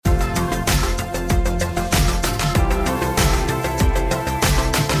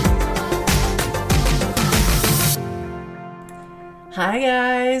Hi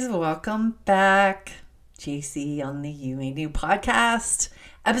guys, welcome back. JC on the You Made New podcast,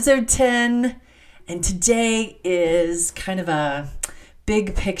 episode 10. And today is kind of a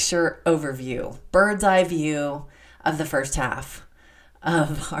big picture overview, bird's eye view of the first half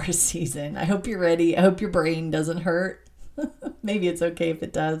of our season. I hope you're ready. I hope your brain doesn't hurt. Maybe it's okay if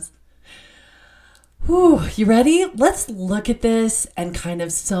it does. Whew, you ready? Let's look at this and kind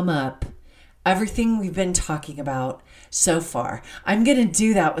of sum up everything we've been talking about so far. I'm going to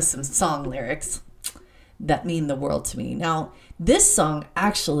do that with some song lyrics that mean the world to me. Now, this song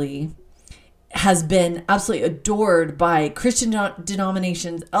actually has been absolutely adored by Christian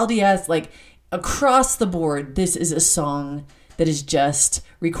denominations, LDS, like across the board. This is a song that is just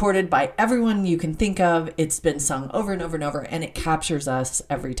recorded by everyone you can think of. It's been sung over and over and over, and it captures us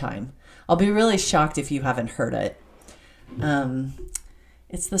every time. I'll be really shocked if you haven't heard it.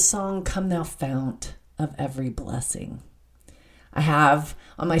 It's the song, Come Thou Fount of Every Blessing. I have,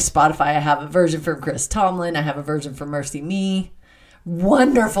 on my Spotify, I have a version from Chris Tomlin. I have a version from Mercy Me.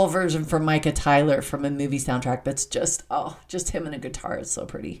 Wonderful version from Micah Tyler from a movie soundtrack that's just him and a guitar. It's so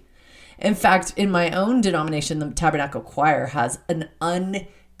pretty. In fact, in my own denomination, the Tabernacle Choir has an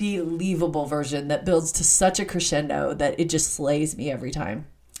unbelievable version that builds to such a crescendo that it just slays me every time.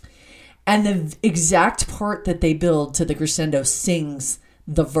 And the exact part that they build to the crescendo sings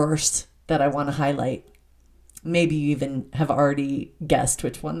the verse that I want to highlight. Maybe you even have already guessed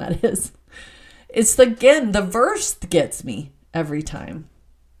which one that is. It's again, the verse that gets me every time.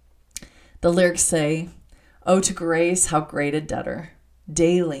 The lyrics say, "Oh, to grace, how great a debtor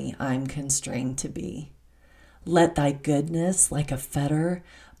daily I'm constrained to be. Let thy goodness like a fetter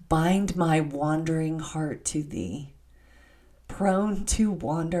bind my wandering heart to thee. Prone to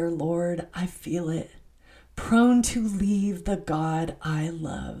wander, Lord, I feel it. Prone to leave the God I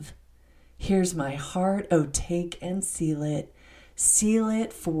love. Here's my heart, oh, take and seal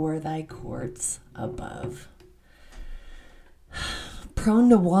it for thy courts above." Prone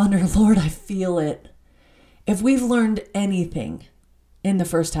to wander, Lord, I feel it. If we've learned anything in the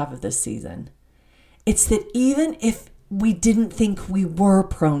first half of this season, it's that even if we didn't think we were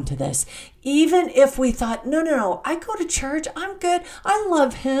prone to this, even if we thought, no, I go to church, I'm good, I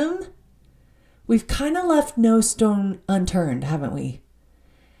love him, we've kind of left no stone unturned, haven't we?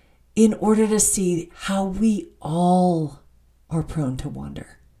 In order to see how we all are prone to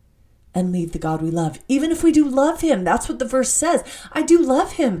wander and leave the God we love. Even if we do love him, that's what the verse says. I do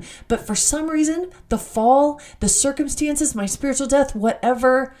love him, but for some reason, the fall, the circumstances, my spiritual death,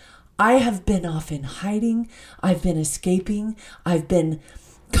 whatever, I have been off in hiding. I've been escaping. I've been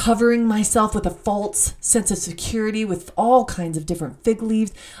covering myself with a false sense of security with all kinds of different fig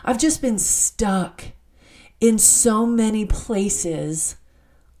leaves. I've just been stuck in so many places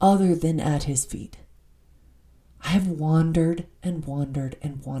other than at his feet. I have wandered and wandered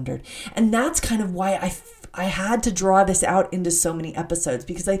and wandered. And that's kind of why I had to draw this out into so many episodes,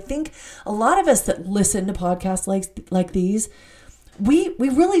 because I think a lot of us that listen to podcasts like these, we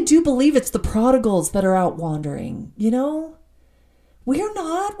really do believe it's the prodigals that are out wandering, you know? We're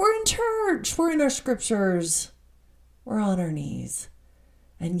not. We're in church. We're in our scriptures. We're on our knees.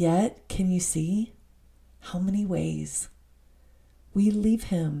 And yet, can you see how many ways we leave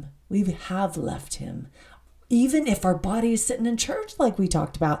him? We have left him. Even if our body is sitting in church like we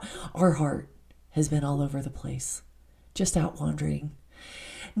talked about, our heart has been all over the place, just out wandering.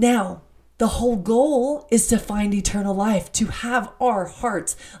 Now, the whole goal is to find eternal life, to have our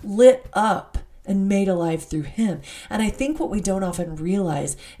hearts lit up and made alive through him. And I think what we don't often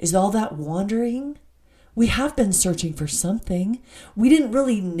realize is all that wandering, we have been searching for something. We didn't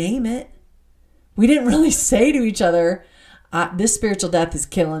really name it. We didn't really say to each other, this spiritual death is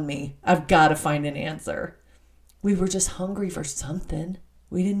killing me. I've got to find an answer. We were just hungry for something.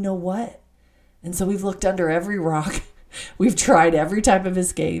 We didn't know what. And so we've looked under every rock. We've tried every type of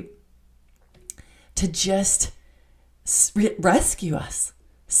escape to just rescue us,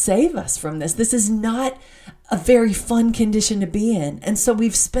 save us from this. This is not a very fun condition to be in. And so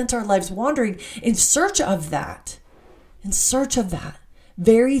we've spent our lives wandering in search of that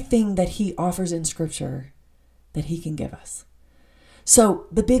very thing that he offers in Scripture that he can give us. So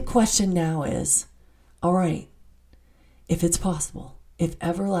the big question now is, all right, if it's possible, if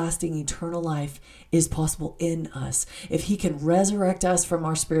everlasting eternal life is possible in us, if he can resurrect us from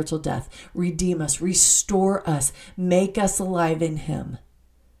our spiritual death, redeem us, restore us, make us alive in him,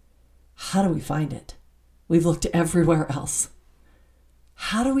 how do we find it? We've looked everywhere else.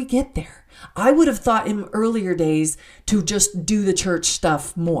 How do we get there? I would have thought in earlier days to just do the church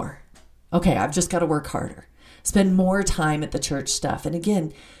stuff more. Okay, I've just got to work harder. spend more time at the church stuff. And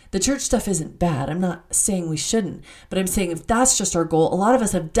again, the church stuff isn't bad. I'm not saying we shouldn't, but I'm saying if that's just our goal, a lot of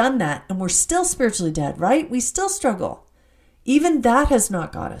us have done that and we're still spiritually dead, right? We still struggle. Even that has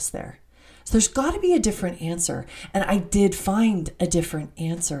not got us there. So there's got to be a different answer. And I did find a different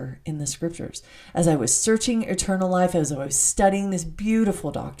answer in the scriptures. As I was searching eternal life, as I was studying this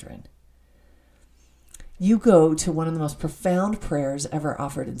beautiful doctrine, you go to one of the most profound prayers ever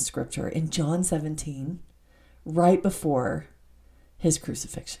offered in scripture in John 17, right before his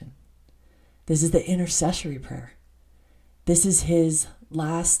crucifixion. This is the intercessory prayer. This is his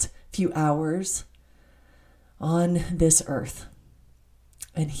last few hours on this earth.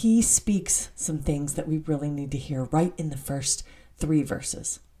 And he speaks some things that we really need to hear right in the first 3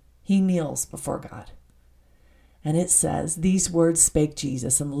 verses. He kneels before God. And it says, "These words spake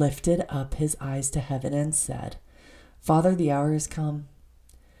Jesus and lifted up his eyes to heaven and said, Father, the hour is come.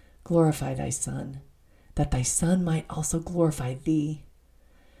 Glorify thy Son, that thy Son might also glorify thee,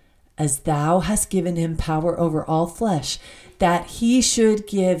 as thou hast given him power over all flesh, that he should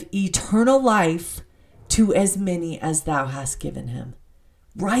give eternal life to as many as thou hast given him."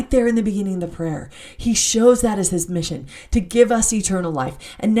 Right there in the beginning of the prayer, he shows that as his mission, to give us eternal life.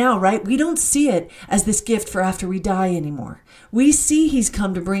 And now, right, we don't see it as this gift for after we die anymore. We see he's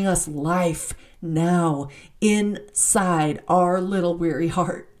come to bring us life now inside our little weary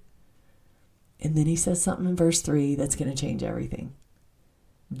heart. And then he says something in verse 3 that's going to change everything.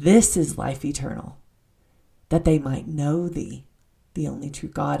 "This is life eternal, that they might know thee, the only true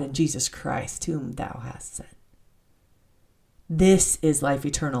God, and Jesus Christ, whom thou hast sent." This is life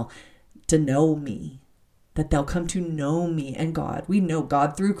eternal, to know me, that they'll come to know me and God. We know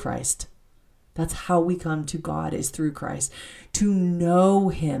God through Christ. That's how we come to God, is through Christ. To know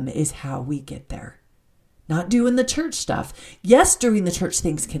him is how we get there. Not doing the church stuff. Yes, doing the church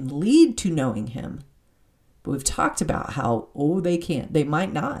things can lead to knowing him. But we've talked about how, they can't. They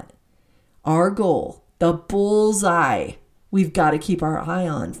might not. Our goal, the bullseye, we've got to keep our eye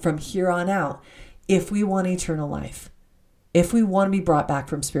on from here on out if we want eternal life. If we want to be brought back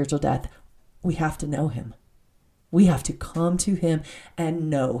from spiritual death, we have to know him. We have to come to him and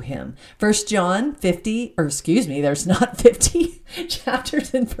know him. 1 John 50, there's not 50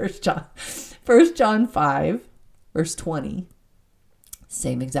 chapters in 1 John. 1 John 5, verse 20,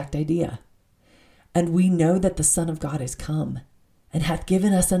 same exact idea. "And we know that the Son of God is come, and hath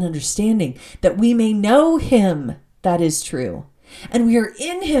given us an understanding, that we may know him that is true. And we are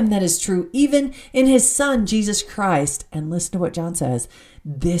in him that is true, even in his Son, Jesus Christ." And listen to what John says.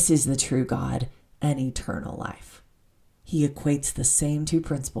 "This is the true God and eternal life." He equates the same 2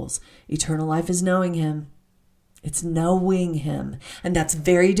 principles. Eternal life is knowing him. It's knowing him. And that's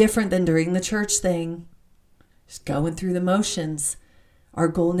very different than during the church thing. Just going through the motions. Our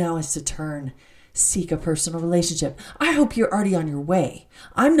goal now is to turn, seek a personal relationship. I hope you're already on your way.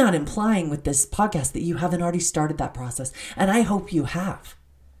 I'm not implying with this podcast that you haven't already started that process. And I hope you have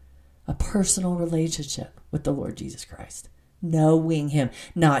a personal relationship with the Lord Jesus Christ. Knowing him,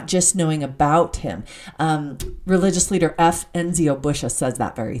 not just knowing about him. Religious leader F. Enzio Busha says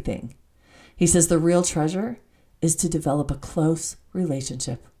that very thing. He says the real treasure is to develop a close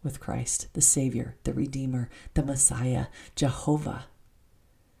relationship with Christ, the Savior, the Redeemer, the Messiah, Jehovah.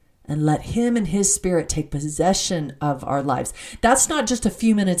 And let him and his Spirit take possession of our lives. That's not just a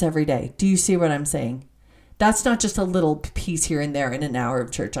few minutes every day. Do you see what I'm saying? That's not just a little piece here and there in an hour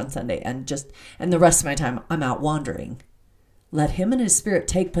of church on Sunday and the rest of my time I'm out wandering. Let him and his Spirit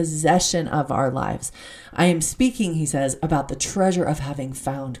take possession of our lives. I am speaking, he says, about the treasure of having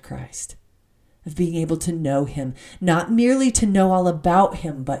found Christ, of being able to know him, not merely to know all about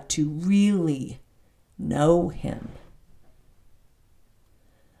him, but to really know him.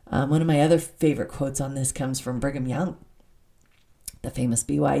 One of my other favorite quotes on this comes from Brigham Young, the famous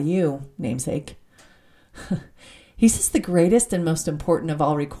BYU namesake. He says the greatest and most important of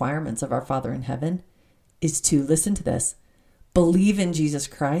all requirements of our Father in heaven is to, listen to this, believe in Jesus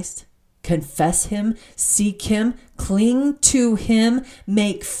Christ, confess him, seek him, cling to him,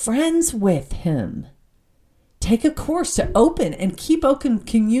 make friends with him. Take a course to open and keep open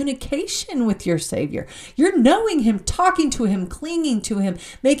communication with your Savior. You're knowing him, talking to him, clinging to him,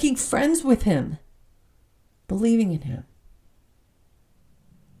 making friends with him, believing in him.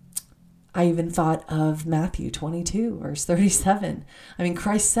 I even thought of Matthew 22, verse 37.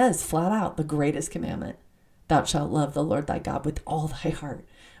 Christ says flat out, the greatest commandment, thou shalt love the Lord thy God with all thy heart,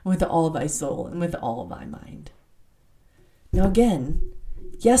 and with all thy soul, and with all thy mind. Now again,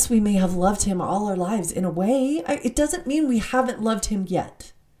 yes, we may have loved him all our lives in a way. It doesn't mean we haven't loved him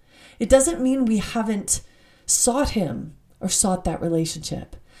yet. It doesn't mean we haven't sought him or sought that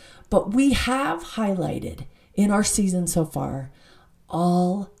relationship. But we have highlighted in our season so far,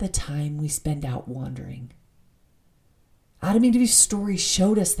 all the time we spend out wandering. Adam and Eve's story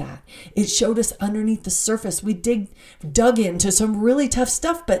showed us that. It showed us underneath the surface. We dug into some really tough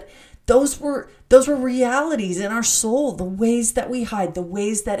stuff, but those were realities in our soul, the ways that we hide, the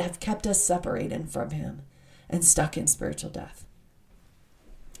ways that have kept us separated from him and stuck in spiritual death.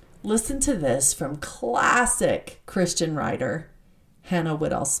 Listen to this from classic Christian writer Hannah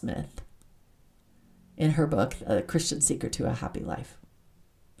Whitall Smith in her book, A Christian Secret to a Happy Life.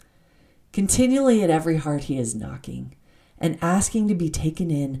 Continually at every heart he is knocking and asking to be taken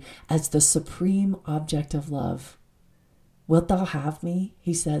in as the supreme object of love. Wilt thou have me,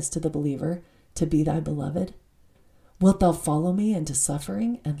 he says to the believer, to be thy beloved? Wilt thou follow me into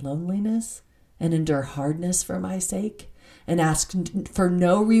suffering and loneliness and endure hardness for my sake and ask for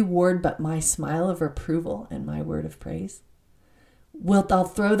no reward but my smile of approval and my word of praise? Wilt thou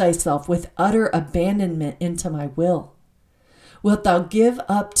throw thyself with utter abandonment into my will? Wilt thou give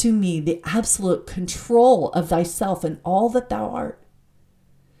up to me the absolute control of thyself and all that thou art?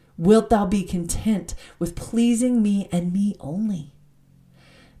 Wilt thou be content with pleasing me and me only?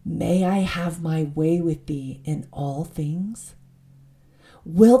 May I have my way with thee in all things?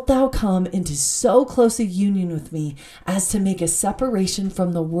 Wilt thou come into so close a union with me as to make a separation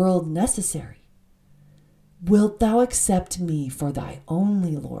from the world necessary? Wilt thou accept me for thy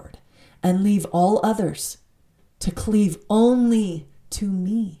only Lord and leave all others to cleave only to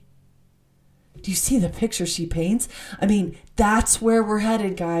me? Do you see the picture she paints? I mean, that's where we're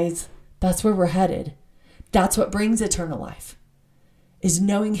headed, guys. That's where we're headed. That's what brings eternal life, is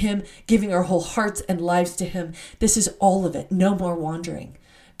knowing him, giving our whole hearts and lives to him. This is all of it. No more wandering.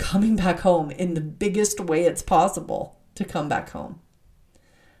 Coming back home in the biggest way it's possible to come back home.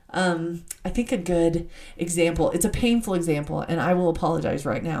 I think a good example, it's a painful example, and I will apologize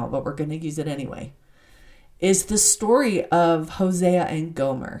right now, but we're going to use it anyway, is the story of Hosea and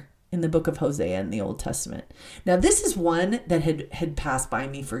Gomer in the book of Hosea in the Old Testament. Now, this is one that had passed by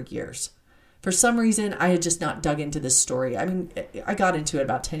me for years. For some reason, I had just not dug into this story. I mean, I got into it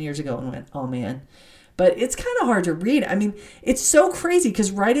about 10 years ago and went, oh man. But it's kind of hard to read. I mean, it's so crazy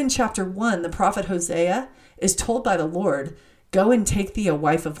because right in chapter 1, the prophet Hosea is told by the Lord, go and take thee a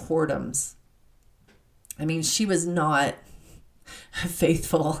wife of whoredoms. I mean, she was not a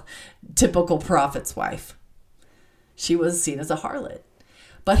faithful, typical prophet's wife. She was seen as a harlot.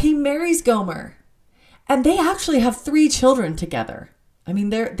 But he marries Gomer, and they actually have 3 children together. I mean,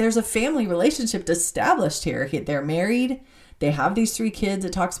 there's a family relationship established here. They're married. They have these 3 kids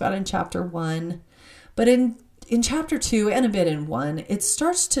it talks about in chapter 1. But in chapter 2 and a bit in 1, it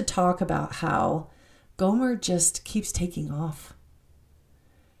starts to talk about how Gomer just keeps taking off.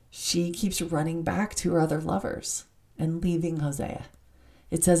 She keeps running back to her other lovers and leaving Hosea.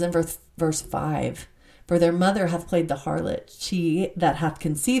 It says in verse 5, for their mother hath played the harlot. She that hath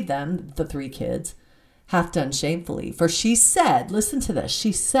conceived them, the 3 kids, hath done shamefully. For she said, listen to this,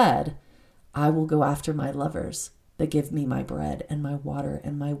 she said, I will go after my lovers that give me my bread and my water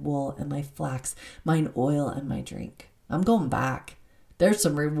and my wool and my flax, mine oil and my drink. I'm going back. There's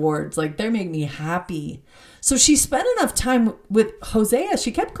some rewards. Like, they make me happy. So she spent enough time with Hosea.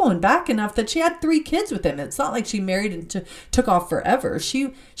 She kept going back enough that she had 3 kids with him. It's not like she married and took off forever.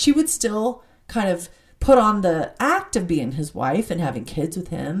 She would still kind of put on the act of being his wife and having kids with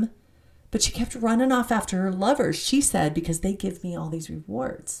him. But she kept running off after her lovers, she said, because they give me all these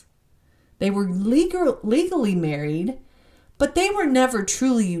rewards. They were legally married, but they were never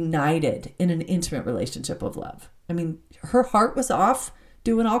truly united in an intimate relationship of love. I mean, her heart was off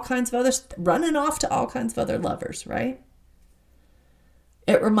doing all kinds of others, running off to all kinds of other lovers, right?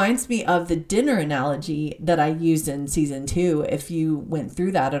 It reminds me of the dinner analogy that I used in season 2. If you went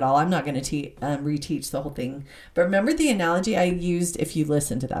through that at all, I'm not going to reteach the whole thing. But remember the analogy I used, if you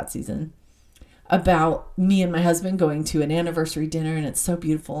listened to that season, about me and my husband going to an anniversary dinner, and it's so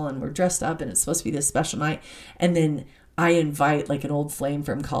beautiful and we're dressed up and it's supposed to be this special night. And then I invite like an old flame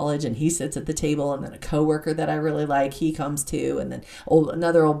from college and he sits at the table, and then a coworker that I really like, he comes too. And then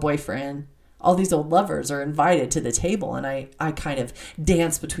another old boyfriend. All these old lovers are invited to the table, and I kind of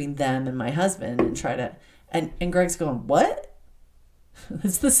dance between them and my husband and try to, and Greg's going, what?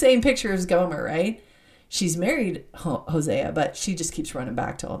 It's the same picture as Gomer, right? She's married Hosea, but she just keeps running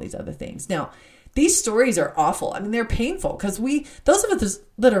back to all these other things. Now, these stories are awful. I mean, they're painful because those of us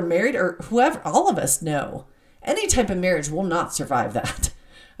that are married, or whoever, all of us know any type of marriage will not survive that.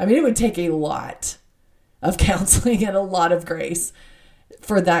 I mean, it would take a lot of counseling and a lot of grace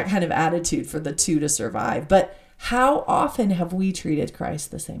for that kind of attitude for the 2 to survive. But how often have we treated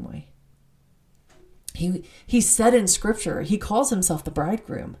Christ the same way? He said in scripture, he calls himself the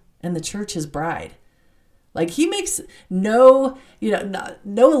bridegroom and the church his bride. Like he makes no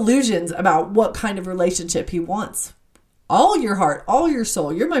illusions about what kind of relationship he wants. All your heart, all your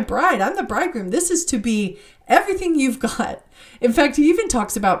soul. You're my bride. I'm the bridegroom. This is to be everything you've got. In fact, he even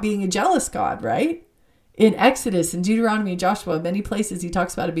talks about being a jealous God, right? In Exodus and Deuteronomy and Joshua, many places he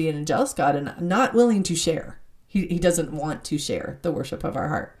talks about it being a jealous God and not willing to share. He doesn't want to share the worship of our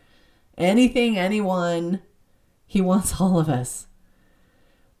heart. Anything, anyone, he wants all of us.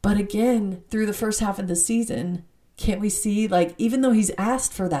 But again, through the first half of the season, can't we see, like, even though he's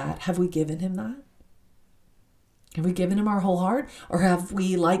asked for that, have we given him that? Have we given him our whole heart? Or have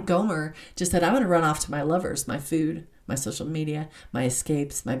we, like Gomer, just said, I'm going to run off to my lovers, my food, my social media, my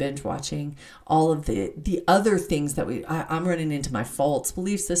escapes, my binge watching, all of the other things that I'm running into, my false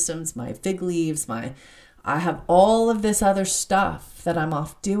belief systems, my fig leaves, I have all of this other stuff that I'm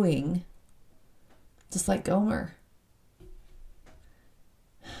off doing, just like Gomer.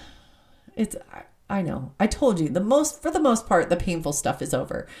 I know. I told you, for the most part, the painful stuff is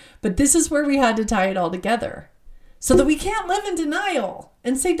over. But this is where we had to tie it all together. So that we can't live in denial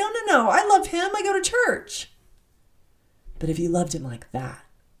and say, no, I love him. I go to church. But if you loved him like that,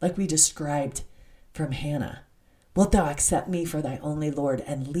 like we described from Hannah, wilt thou accept me for thy only Lord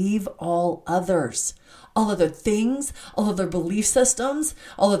and leave all others, all other things, all other belief systems,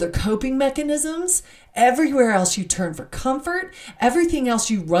 all other coping mechanisms, everywhere else you turn for comfort, everything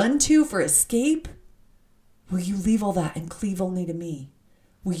else you run to for escape? Will you leave all that and cleave only to me?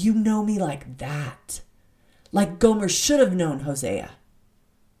 Will you know me like that? Like Gomer should have known Hosea.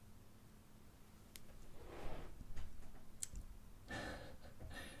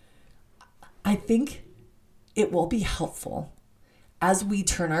 I think it will be helpful as we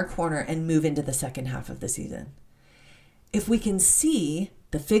turn our corner and move into the second half of the season. If we can see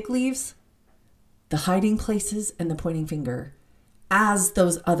the fig leaves, the hiding places, and the pointing finger as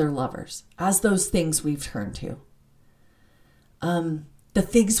those other lovers, as those things we've turned to. The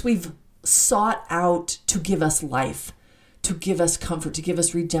things we've sought out to give us life, to give us comfort, to give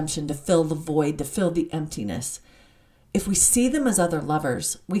us redemption, to fill the void, to fill the emptiness. If we see them as other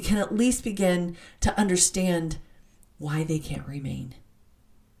lovers, we can at least begin to understand why they can't remain.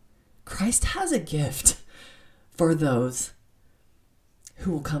 Christ has a gift for those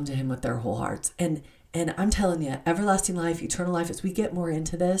who will come to him with their whole hearts. And I'm telling you, everlasting life, eternal life, as we get more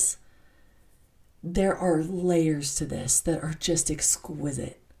into this, there are layers to this that are just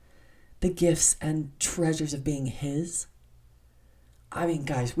exquisite. The gifts and treasures of being his. I mean,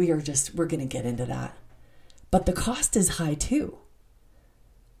 guys, we're going to get into that. But the cost is high too.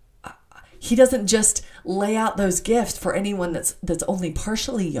 He doesn't just lay out those gifts for anyone that's only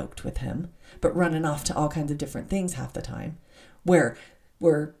partially yoked with him, but running off to all kinds of different things half the time, where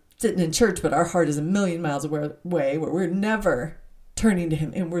we're sitting in church, but our heart is a million miles away, where we're never turning to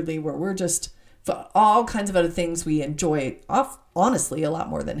him inwardly, where we're just for all kinds of other things we enjoy, honestly, a lot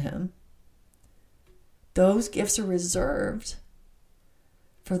more than him. Those gifts are reserved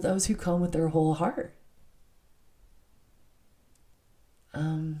for those who come with their whole heart.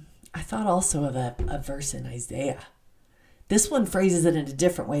 I thought also of a verse in Isaiah. This one phrases it in a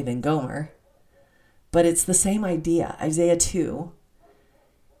different way than Gomer, but it's the same idea. Isaiah 2.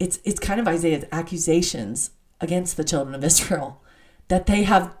 It's kind of Isaiah's accusations against the children of Israel that they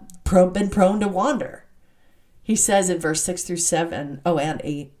have been prone to wander. He says in verse 6 through 7, and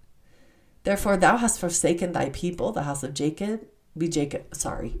 8, therefore thou hast forsaken thy people, the house of Jacob.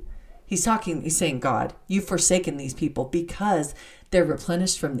 He's saying, God, you've forsaken these people because they're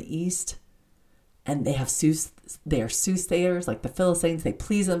replenished from the east, and they are soothsayers like the Philistines. They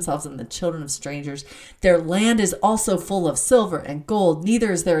please themselves in the children of strangers. Their land is also full of silver and gold.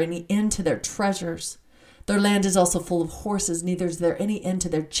 Neither is there any end to their treasures. Their land is also full of horses. Neither is there any end to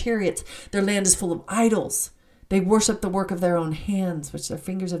their chariots. Their land is full of idols. They worship the work of their own hands, which their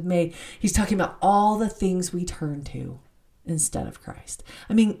fingers have made. He's talking about all the things we turn to instead of Christ.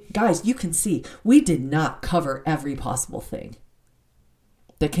 I mean, guys, you can see we did not cover every possible thing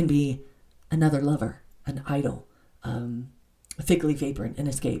that can be another lover, an idol, a fig leaf apron, an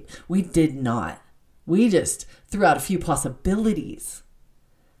escape. We did not. We just threw out a few possibilities.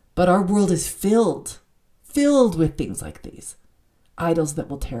 But our world is filled with things like these. Idols that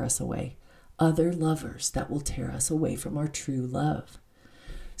will tear us away. Other lovers that will tear us away from our true love.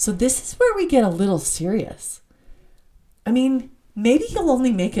 So this is where we get a little serious. I mean, maybe you'll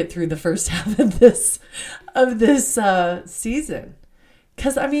only make it through the first half of this season.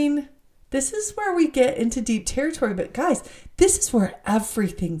 Because, I mean, this is where we get into deep territory. But guys, this is where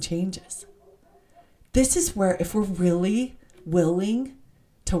everything changes. This is where if we're really willing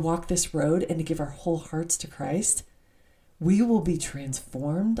to walk this road and to give our whole hearts to Christ, we will be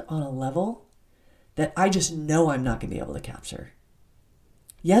transformed on a level that I just know I'm not going to be able to capture.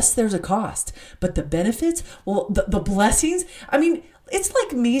 Yes, there's a cost, but the benefits, well, the blessings, I mean, it's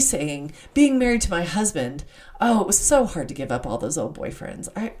like me saying, being married to my husband, oh, it was so hard to give up all those old boyfriends.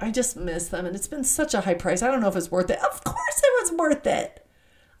 I just miss them, and it's been such a high price. I don't know if it's worth it. Of course it was worth it.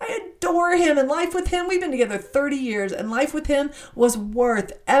 I adore him, and life with him, we've been together 30 years, and life with him was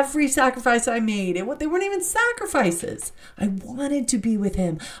worth every sacrifice I made. They weren't even sacrifices. I wanted to be with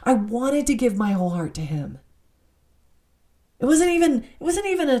him. I wanted to give my whole heart to him. It wasn't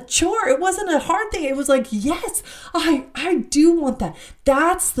even a chore. It wasn't a hard thing. It was like, yes, I do want that.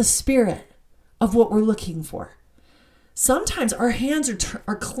 That's the spirit of what we're looking for. Sometimes our hands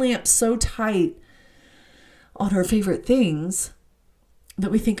are clamped so tight on our favorite things that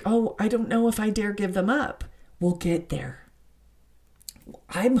we think, oh, I don't know if I dare give them up. We'll get there.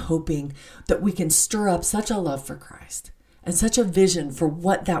 I'm hoping that we can stir up such a love for Christ and such a vision for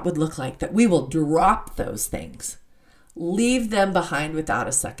what that would look like that we will drop those things. Leave them behind without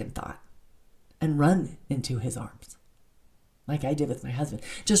a second thought and run into his arms like I did with my husband.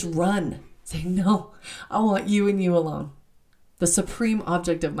 Just run. Say, no, I want you and you alone. The supreme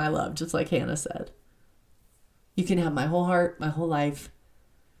object of my love, just like Hannah said. You can have my whole heart, my whole life.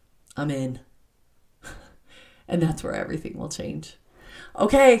 I'm in. And that's where everything will change.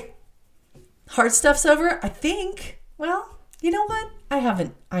 Okay. Hard stuff's over, I think. Well, you know what? I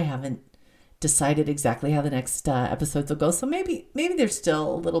haven't decided exactly how the next episodes will go. So maybe there's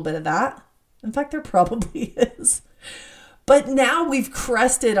still a little bit of that. In fact, there probably is. But now we've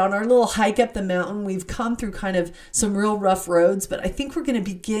crested on our little hike up the mountain. We've come through kind of some real rough roads, but I think we're going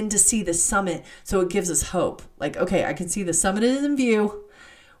to begin to see the summit. So it gives us hope. Like, okay, I can see the summit is in view.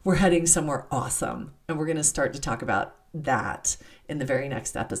 We're heading somewhere awesome. And we're going to start to talk about that in the very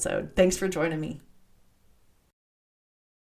next episode. Thanks for joining me.